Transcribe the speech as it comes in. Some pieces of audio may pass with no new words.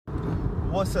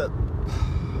What's up?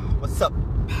 What's up?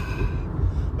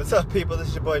 What's up, people? This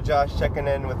is your boy Josh checking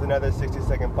in with another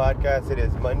 60-second podcast. It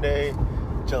is Monday,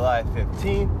 July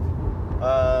 15th.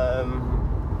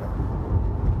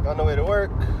 On the way to work.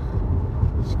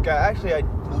 I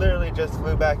literally just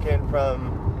flew back in from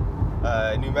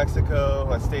New Mexico.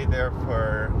 I stayed there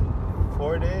for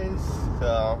 4 days,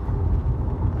 so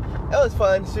it was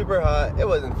fun. Super hot. It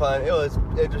wasn't fun. It was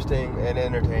interesting and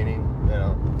entertaining, you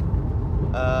know.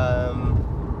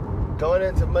 Going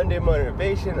into Monday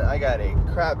motivation, I got a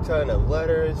crap ton of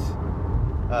letters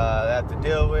that I have to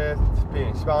deal with,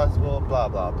 being responsible, blah,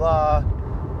 blah, blah.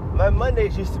 My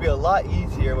Mondays used to be a lot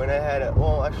easier when I had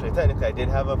technically I did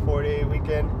have a 4-day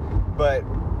weekend, but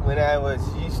when I was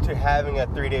used to having a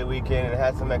 3-day weekend and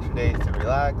had some extra days to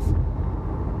relax,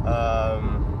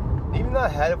 even though I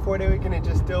had a 4-day weekend, it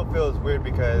just still feels weird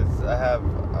because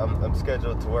I'm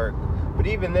scheduled to work. But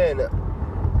even then,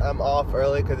 I'm off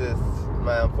early because it's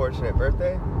my unfortunate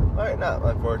birthday. Alright, not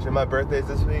unfortunate. My birthday's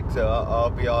this week, so I'll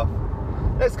be off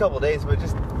next couple days. But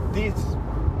just because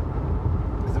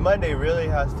Monday really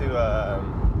has to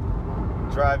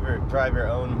drive your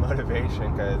own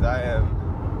motivation. Because I am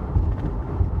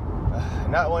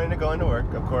not wanting to go into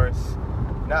work, of course.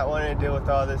 Not wanting to deal with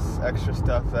all this extra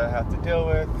stuff that I have to deal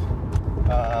with.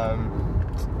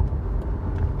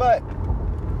 But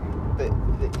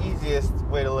the easiest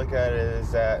way to look at it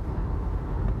is that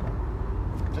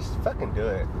just fucking do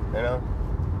it, you know?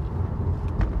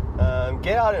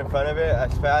 Get out in front of it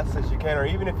as fast as you can, or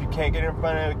even if you can't get in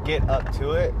front of it, get up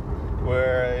to it,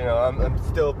 where, you know, I'm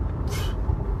still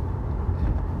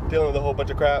dealing with a whole bunch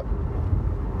of crap.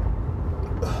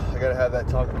 I gotta have that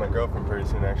talk with my girlfriend pretty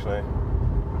soon, actually.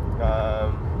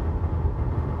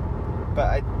 But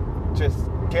I just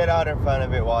get out in front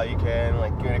of it while you can.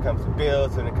 Like when it comes to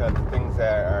bills, when it comes to things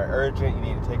that are urgent, you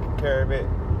need to take care of it.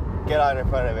 Get out in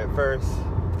front of it first.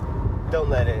 Don't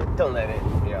let it,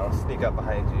 you know, sneak up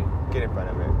behind you. Get in front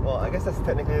of it. Well, I guess that's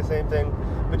technically the same thing,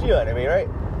 but you know what I mean, right?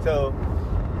 So,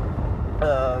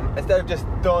 instead of just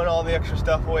throwing all the extra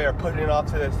stuff away or putting it off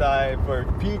to the side for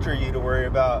future you to worry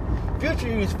about, future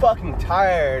you is fucking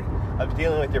tired of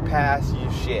dealing with your past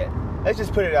you shit. Let's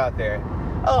just put it out there.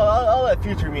 Oh, I'll let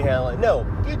future me handle it. No,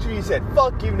 future you said,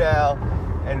 fuck you now,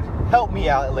 and help me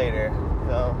out later.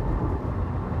 So,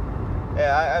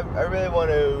 yeah, I really want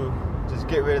to just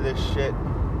get rid of this shit.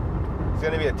 It's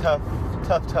gonna be a tough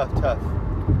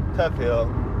hill.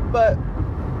 But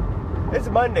it's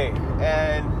Monday,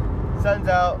 and sun's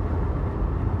out.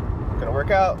 I'm gonna work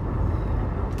out,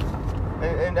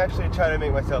 and actually try to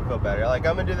make myself feel better. Like,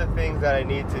 I'm gonna do the things that I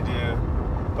need to do,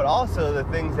 but also the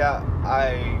things that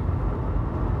I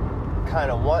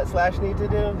kind of want/need to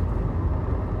do.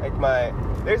 Like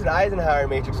there's an Eisenhower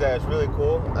matrix that is really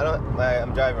cool.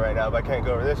 I'm driving right now, but I can't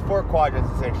go over. There's 4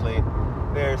 quadrants essentially.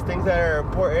 There's things that are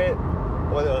important.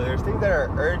 Well, there's things that are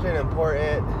urgent,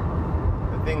 important.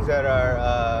 The things that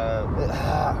are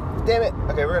damn it.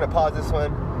 Okay, we're gonna pause this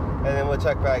one, and then we'll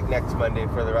check back next Monday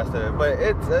for the rest of it. But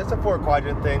it's a 4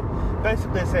 quadrant thing,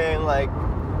 basically saying, like,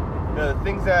 you know, the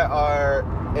things that are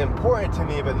important to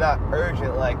me but not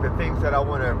urgent, like the things that I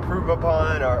want to improve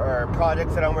upon or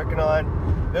projects that I'm working on,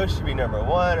 those should be number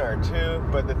 1 or 2.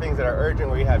 But the things that are urgent,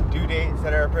 where you have due dates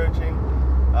that are approaching,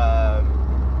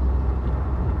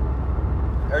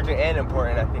 urgent and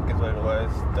important, I think is what it was,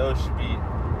 those should be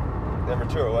number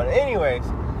 2 or 1. Anyways,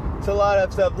 it's a lot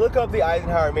of stuff. Look up the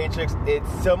Eisenhower matrix. It's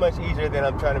so much easier than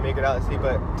I'm trying to make it out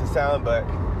to sound, but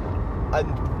I'm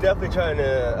definitely trying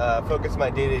to focus my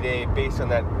day-to-day based on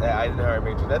that Eisenhower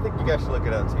matrix. I think you guys should look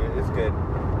it up too. It's good.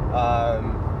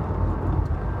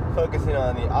 Focusing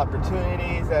on the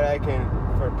opportunities that I can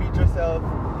for future self,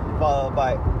 followed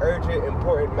by urgent,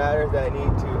 important matters that I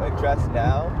need to address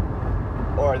now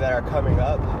or that are coming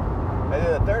up. And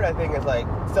then the third, I think, is like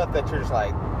stuff that you're just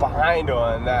like behind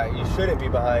on that you shouldn't be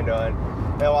behind on.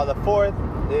 And while the fourth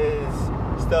is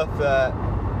stuff that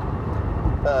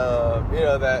you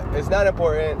know, that it's not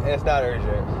important and it's not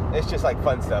urgent. It's just like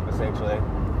fun stuff, essentially.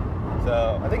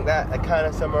 So I think that kind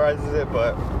of summarizes it.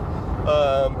 But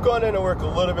going into work a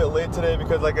little bit late today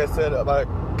because, like I said, I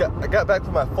got back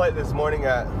from my flight this morning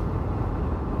at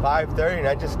 5:30, and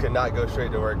I just could not go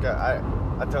straight to work. I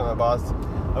told my boss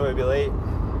I'm gonna be late.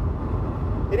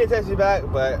 He didn't text me back,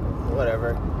 but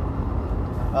whatever.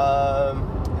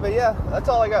 But yeah, that's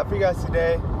all I got for you guys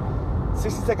today.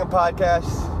 60-second podcast.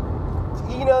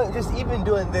 You know, just even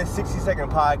doing this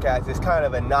 60-second podcast is kind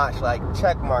of a notch, like,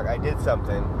 check mark, I did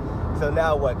something. So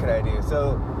now what can I do?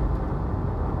 So,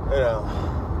 you know,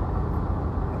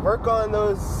 work on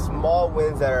those small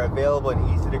wins that are available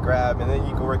and easy to grab, and then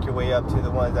you can work your way up to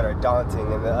the ones that are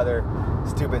daunting and the other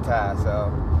stupid tasks.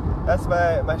 So that's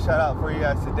my shout out for you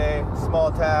guys today.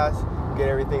 Small tasks, get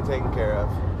everything taken care of.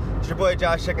 It's your boy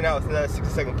Josh checking out with another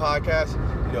 60-second podcast.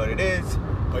 You know what it is.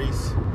 Peace.